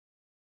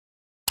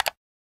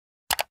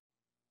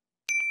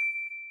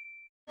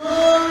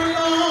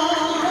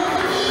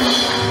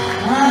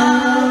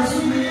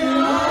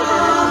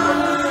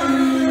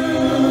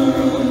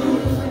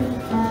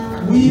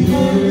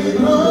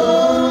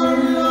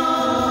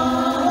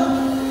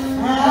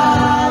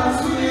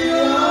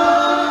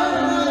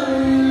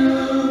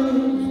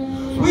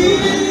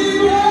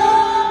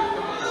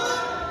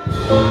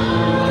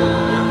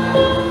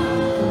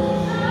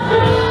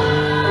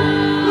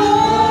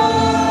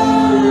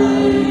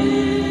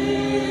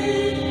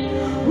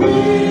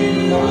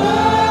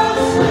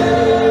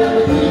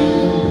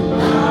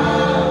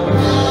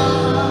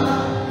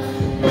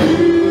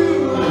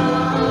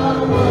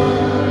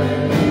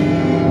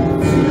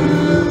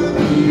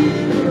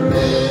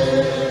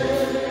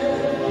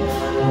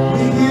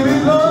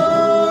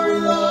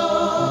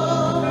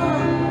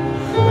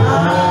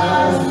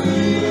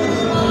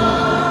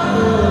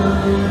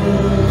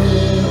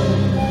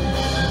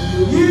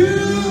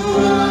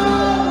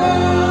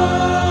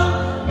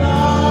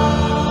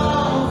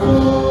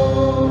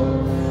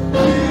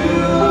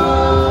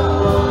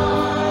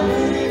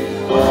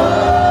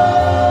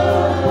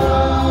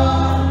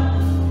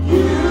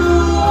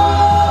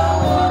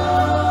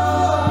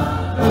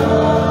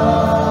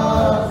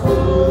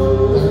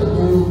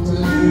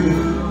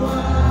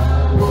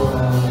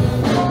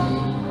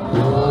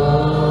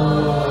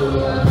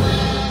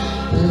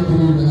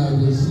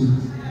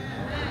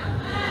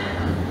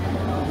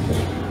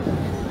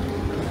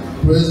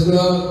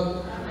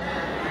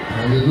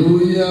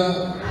Hallelujah.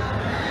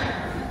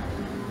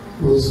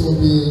 We'll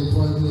soon be in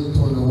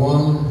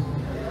 2021.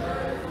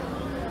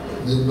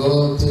 May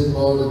God take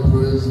all the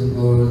praise and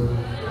glory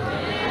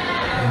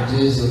in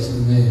Jesus'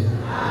 name.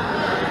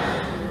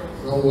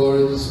 Don't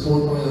worry, just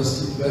put on your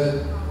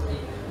seatbelt.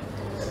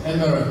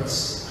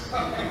 Emirates.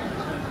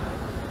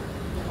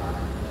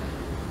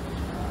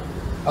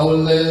 I will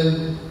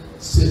land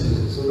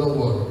safely, so don't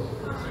worry.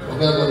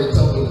 Forget about the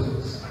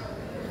turbulence.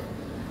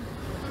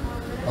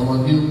 I'm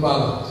a new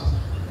pilot,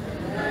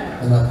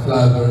 and I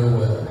fly very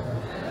well.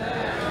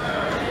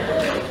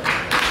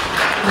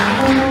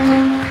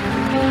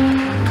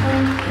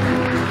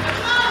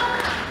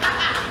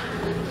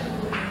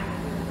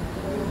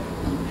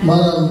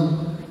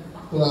 Madam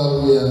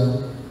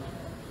Kloh,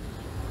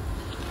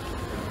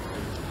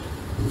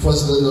 the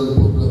First Lady of the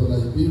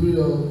Republic of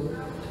Liberia,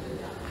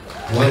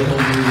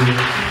 welcome you.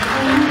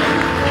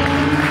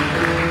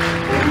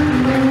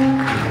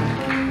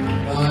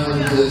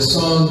 And the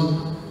son,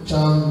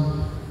 Chan,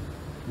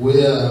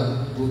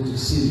 Weah, good to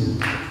see you.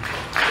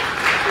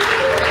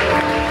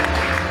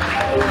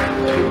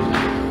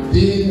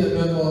 Dean and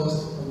members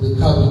of the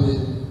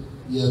cabinet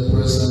here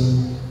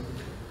present,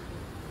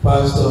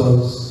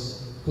 pastors,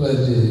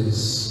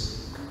 clergies,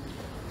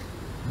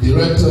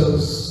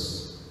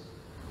 directors,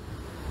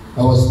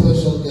 our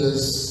special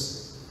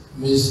guest,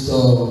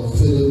 Mr. and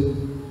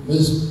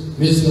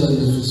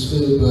Mrs.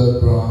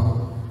 Philip Brown,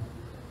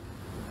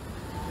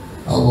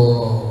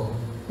 our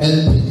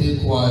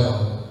NPA choir,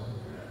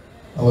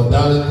 our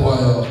Dalit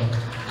choir,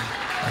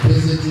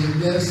 visiting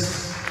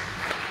guests,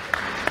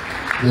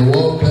 the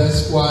World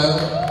Best Choir,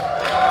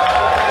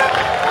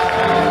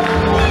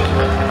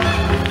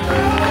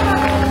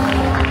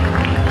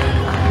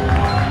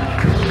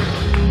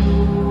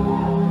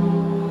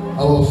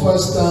 our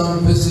first-time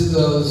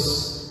visitors,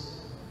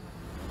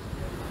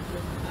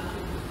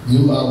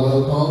 you are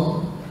welcome.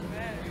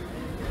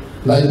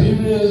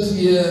 Liberians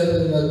here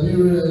and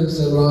Liberians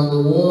around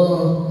the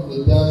world,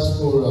 the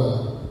diaspora,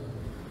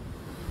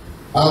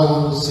 I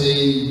want to say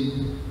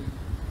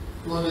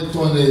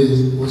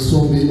 2020 will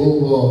soon be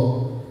over,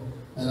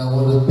 and I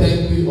want to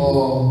thank you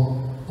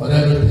all for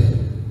everything.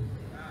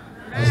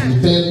 As we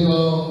thank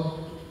God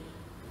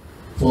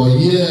for a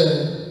year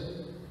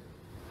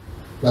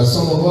that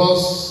some of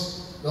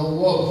us don't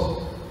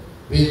work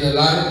being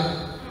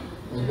alive,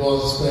 but God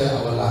spare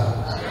our lives.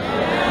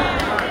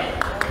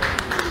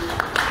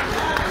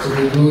 So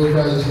we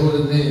glorify His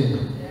holy name.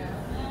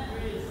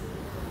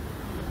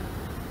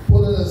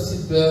 Put in a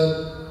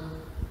seatbelt.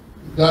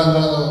 You got a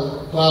lot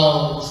of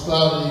clouds,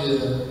 cloudy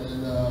here,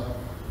 and a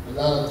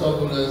lot of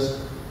turbulence.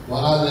 But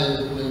I land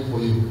the plane for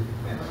you.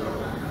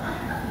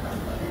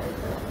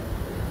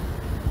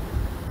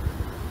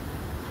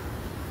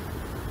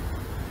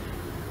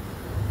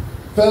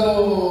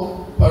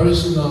 Fellow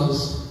parishioners,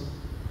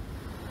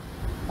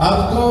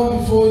 I've come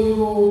before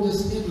you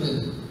this evening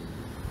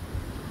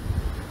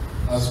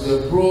as we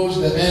approach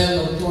the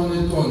end of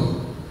 2020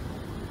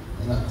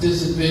 and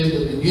anticipate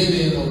the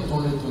beginning of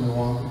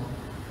 2021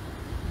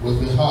 with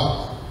a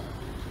heart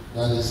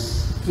that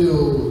is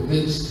filled with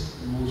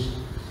mixed emotions.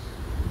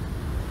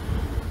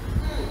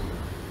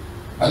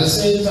 At the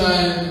same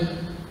time,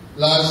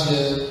 last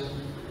year,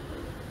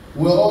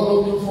 we were all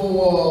looking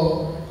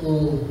forward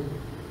to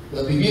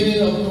the beginning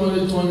of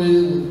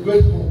 2020 with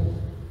great hope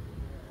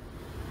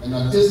and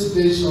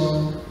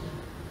anticipation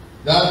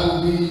that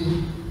will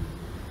be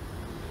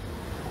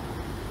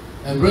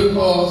and bring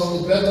us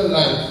a better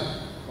life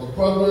of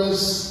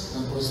progress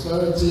and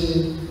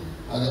prosperity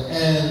at the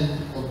end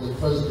of the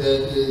first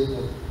decade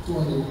of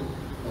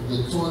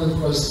the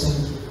 21st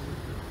century.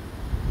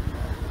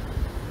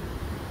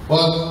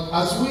 But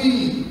as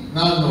we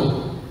now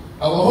know,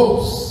 our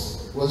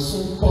hopes were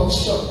soon cut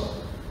short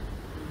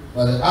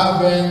by the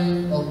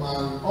advent of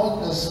an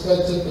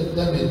unexpected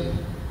epidemic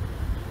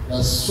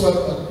that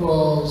swept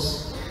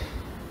across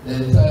the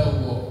entire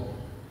world,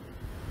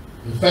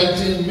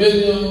 infecting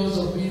millions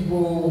of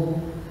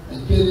people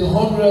and killing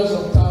hundreds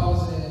of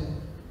thousands,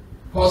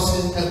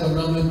 causing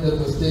economic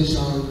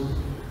devastation,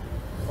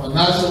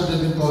 financial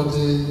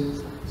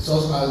difficulties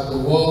such as the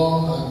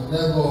war had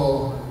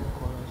never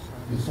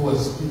before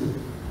experienced.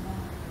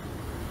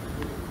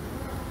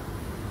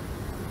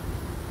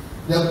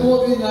 The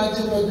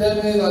COVID-19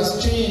 pandemic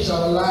has changed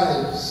our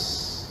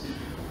lives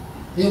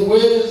in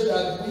ways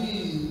that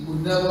we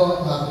would never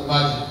have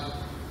imagined.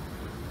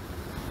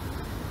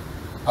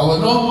 Our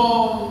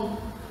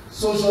normal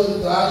social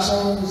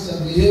interactions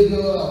and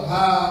behavior have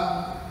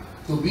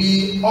had to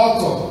be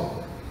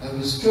altered and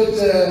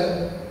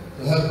restricted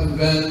to help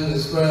prevent the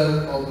spread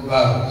of the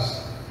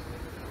virus.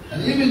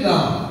 And even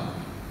now,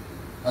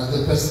 as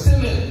the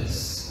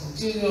pestilence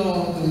continues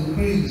to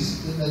increase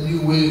in a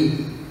new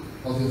wave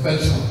of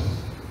infection,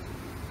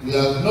 we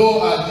have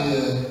no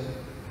idea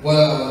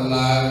whether our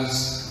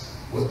lives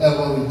will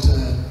ever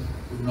return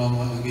to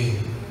normal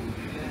again.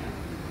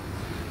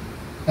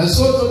 And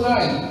so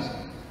tonight,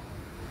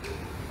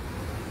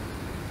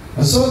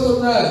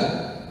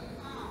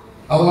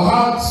 our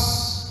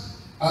hearts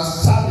are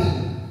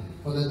saddened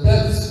for the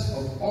deaths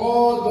of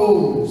all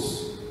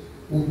those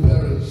who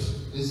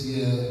perished this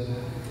year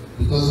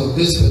because of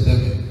this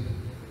pandemic.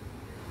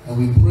 And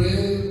we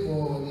pray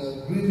for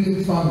their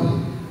grieving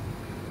family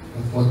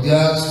and for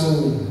their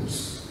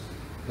souls,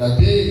 that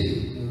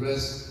they will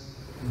rest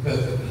in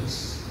perfect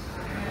peace.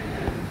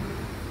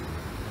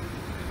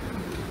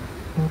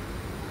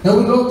 And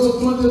we look to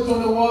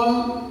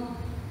 2021,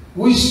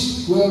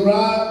 which will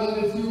arrive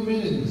in a few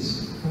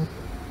minutes,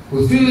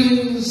 with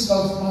feelings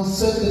of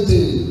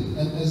uncertainty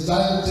and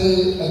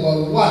anxiety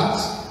about what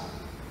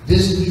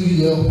this new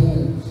year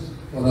holds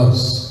for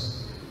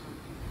us.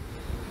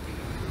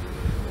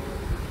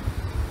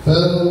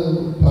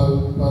 Fellow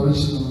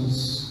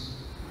parishioners,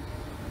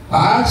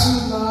 I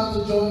ask you now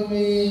to join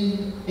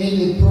me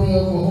in a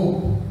prayer for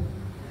hope.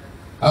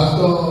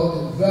 After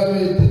a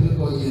very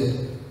difficult year,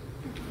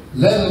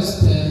 let us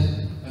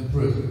stand and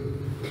pray.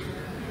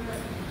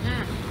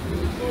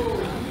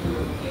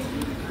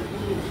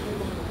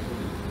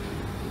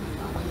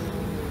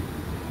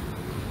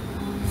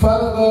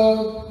 Father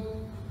God,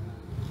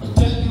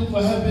 thank you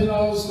for helping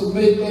us to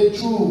make it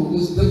through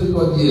this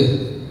difficult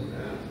year.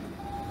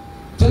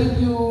 Thank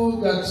you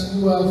that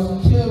you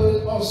have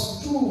carried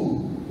us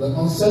through the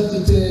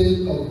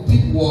uncertainty of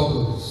deep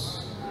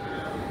waters,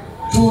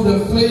 through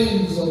the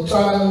flames of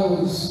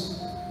trials,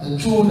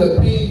 and through the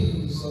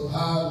pains of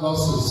hard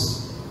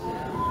losses.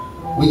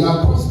 We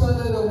are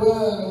constantly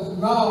aware of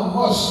now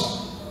much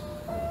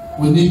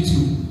we need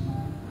you.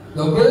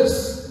 Your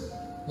grace,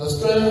 your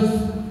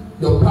strength,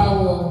 your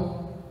power,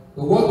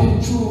 the working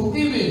through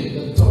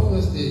even the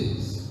toughest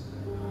days.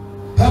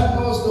 Help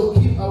us to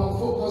keep our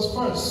focus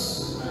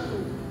first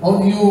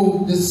on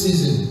you this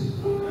season.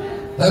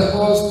 Help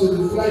us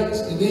to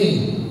reflect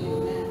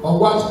again on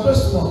what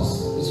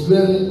Christmas is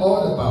really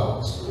all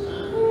about.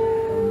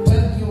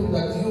 Thank you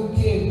that you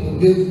came to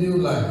give new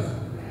life,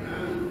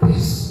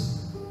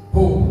 peace,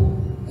 hope,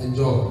 and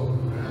joy.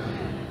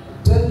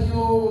 Thank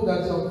you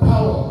that your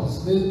power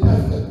is made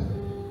perfect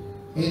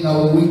in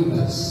our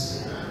weakness.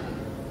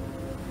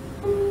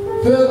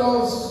 Fill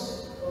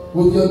us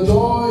with your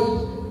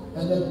joy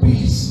and the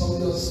peace of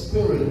your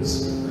spirit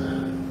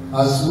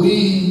as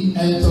we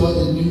enter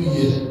the new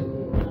year.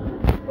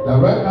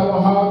 Direct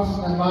our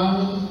hearts and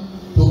mind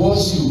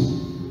towards you.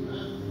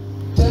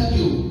 Thank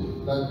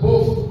you that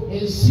both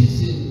in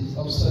seasons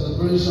of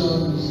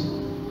celebrations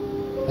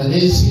and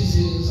in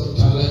seasons of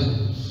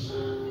challenge,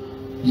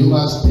 you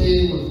are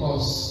staying with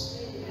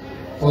us.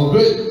 For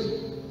great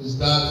is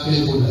that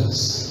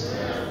faithfulness.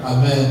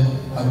 Amen,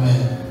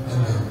 amen,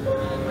 amen.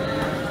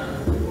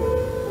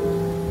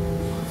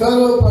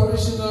 Fellow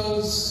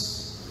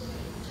parishioners,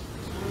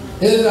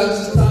 it is at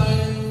this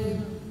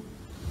time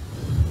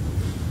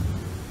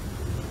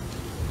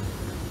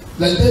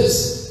like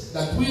this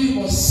that we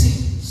must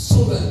seek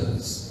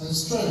solace and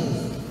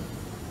strength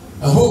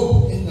and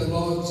hope in the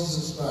Lord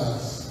Jesus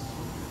Christ.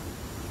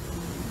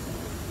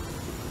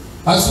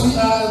 As we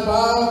are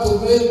about to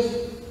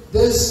make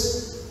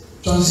this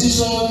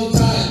transition in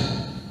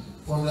time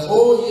from the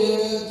old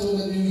year to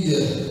the new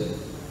year,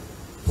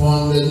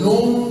 from the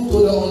known to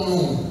the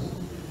unknown,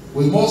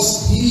 we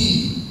must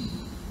heed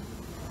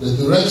the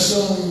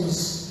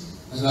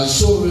directions and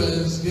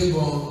assurance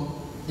given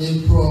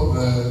in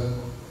Proverbs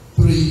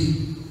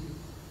 3,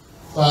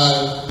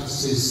 5, and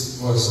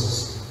 6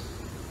 verses.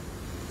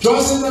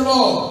 Trust in the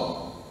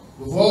Lord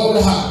with all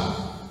the heart,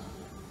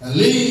 and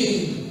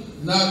lean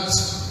not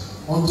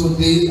unto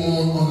their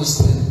own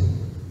understanding.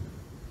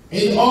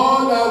 In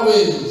all thy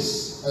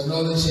ways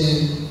acknowledge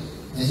him,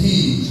 and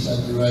he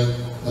shall direct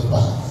the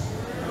path.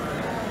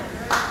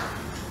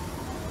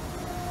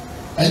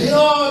 And in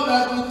all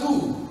that we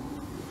do,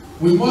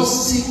 we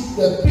must seek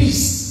the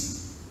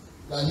peace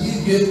that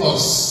he gave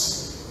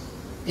us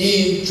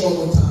in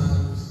troubled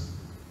times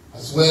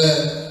as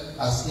well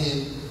as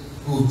in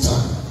good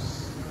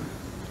times.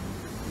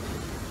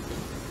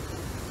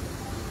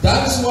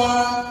 That is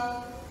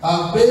why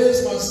I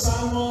based my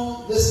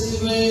sermon this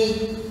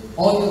evening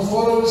on the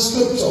following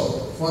scripture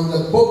from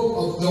the book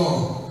of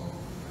John,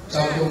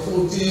 chapter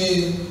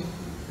 14,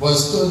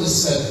 verse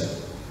 27.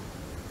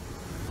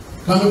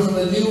 Coming from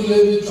the New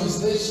Living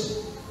Translation.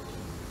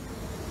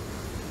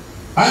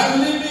 I am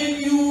leaving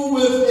you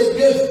with a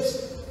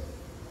gift,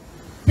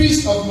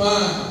 peace of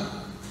mind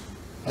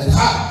and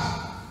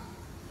heart.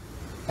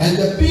 And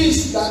the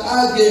peace that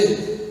I give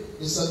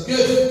is a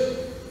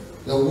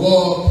gift the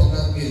world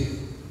cannot give.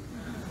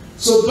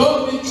 So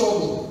don't be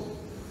troubled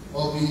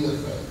or be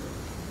afraid.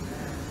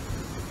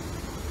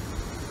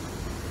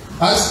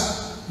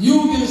 As you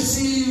can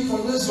see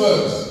from this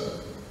verse,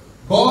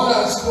 God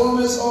has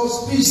promised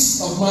us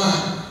peace of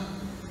mind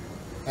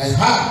and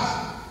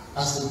heart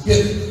as a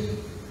gift.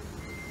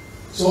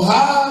 So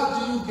how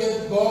do you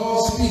get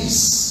God's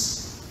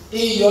peace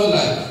in your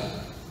life?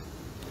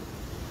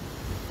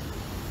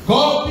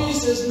 God's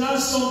peace is not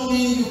something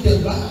you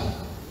can buy.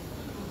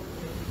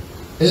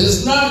 It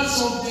is not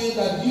something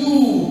that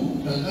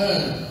you can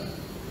earn.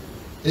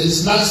 It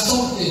is not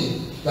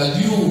something that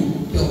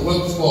you can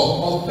work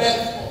for or beg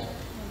for.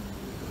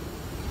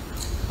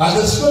 As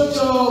the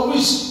scripture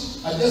which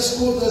I just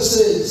quoted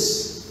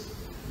says,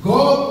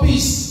 God's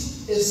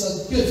peace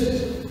is a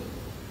gift.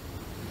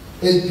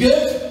 A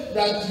gift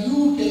that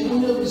you can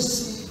only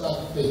receive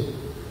by faith.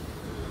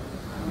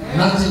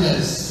 Nothing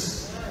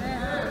else.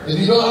 If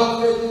you don't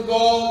have faith in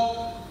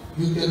God,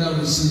 you cannot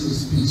receive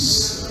His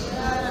peace.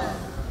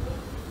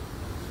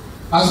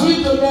 As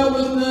we bear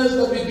witness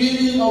the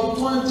beginning of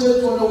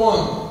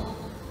 2021,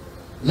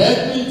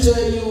 let me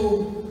tell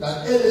you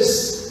that it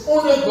is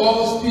only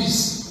God's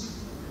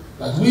peace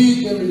that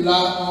we can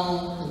rely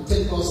on to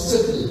take us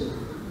safely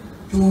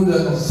through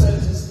the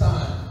uncertain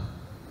time.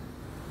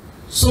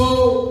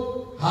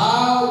 So,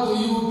 how do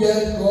you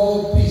get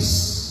God's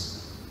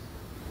peace?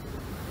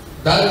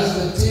 That is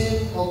the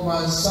theme of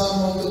my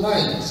sermon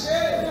tonight.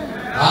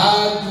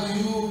 How do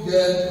you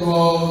get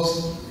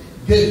God's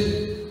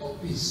gift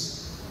of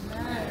peace?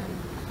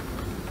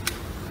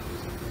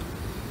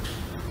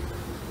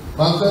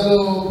 My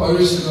fellow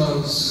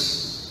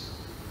parishioners,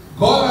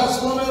 God has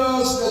promised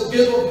us the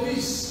gift of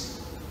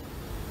peace.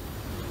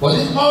 But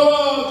in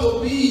order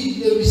to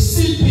be a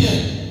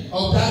recipient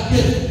of that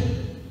gift,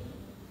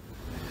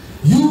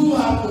 you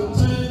have to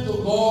turn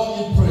to God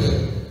in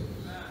prayer.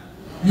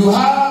 You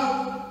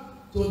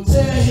have to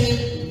tell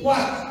Him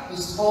what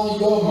is on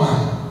your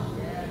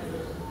mind.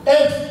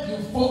 If you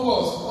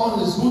focus on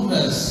His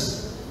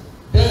goodness,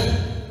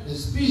 then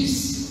His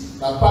peace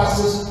that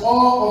passes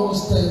all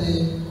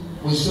understanding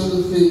will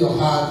surely fill your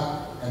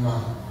heart and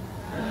mind.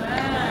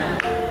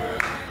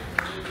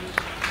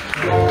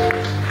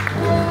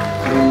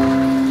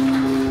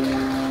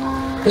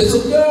 It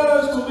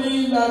appears to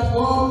me that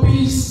God's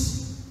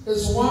peace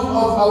is one of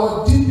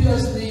our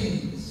deepest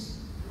needs,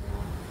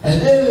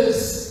 and it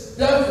is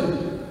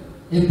definitely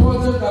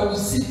important that we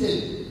seek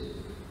it.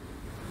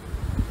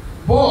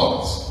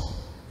 But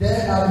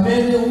there are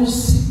many who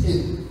seek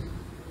it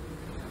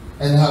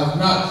and have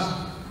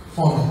not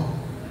found it.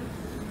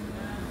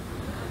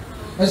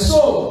 And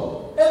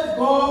so, if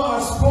God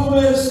has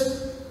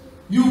promised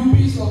you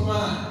peace of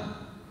mind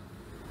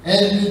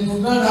and you do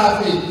not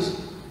have it,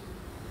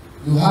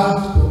 you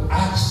have to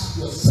ask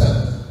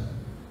yourself,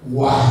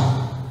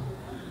 why?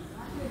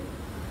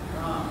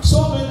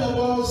 So many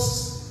of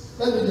us,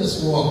 let me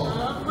just walk.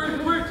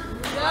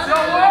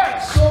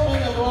 So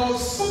many of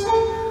us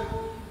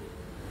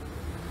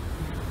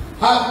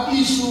have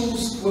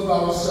issues with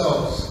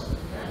ourselves.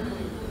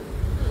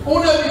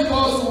 Only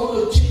because we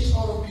want to change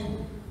other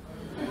people.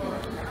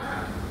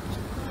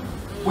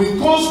 We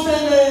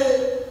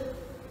constantly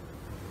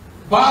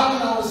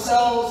burden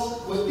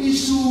ourselves with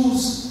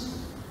issues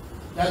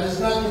that is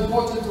not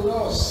important to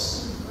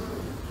us.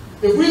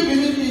 If we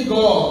believe in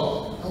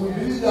God, and we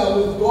believe that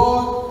with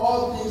God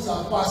all things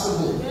are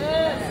possible,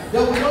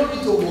 then we don't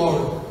need to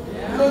worry.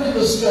 We don't need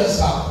to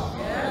stress out.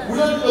 We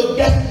don't need to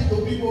get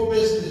into people's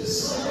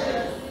business.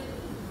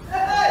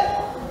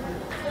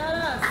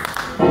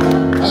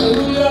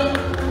 Hallelujah.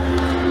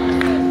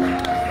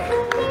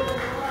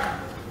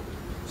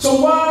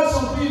 So why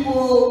some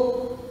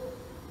people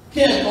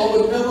can't or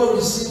will never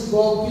receive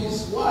God's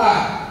peace?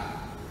 Why?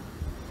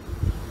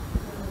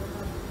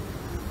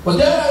 But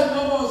there are a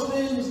number of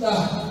things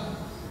that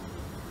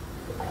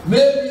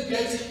may be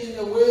getting in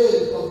the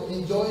way of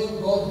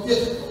enjoying God's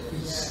gift of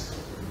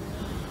peace.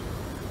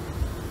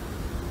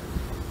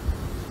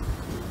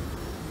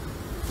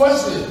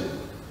 Firstly,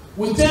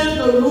 we tend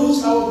to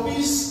lose our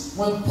peace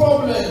when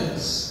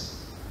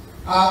problems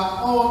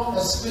are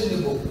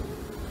unexplainable.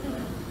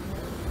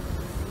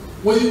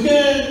 When you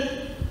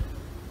can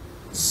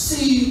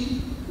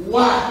see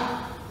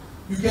why,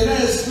 you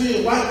cannot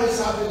explain why it's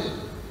happening,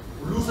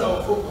 we lose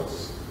our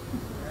focus.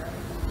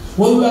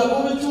 When we are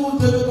going through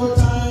difficult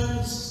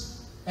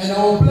times and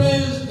our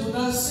plans do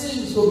not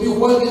seem to be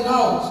working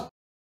out,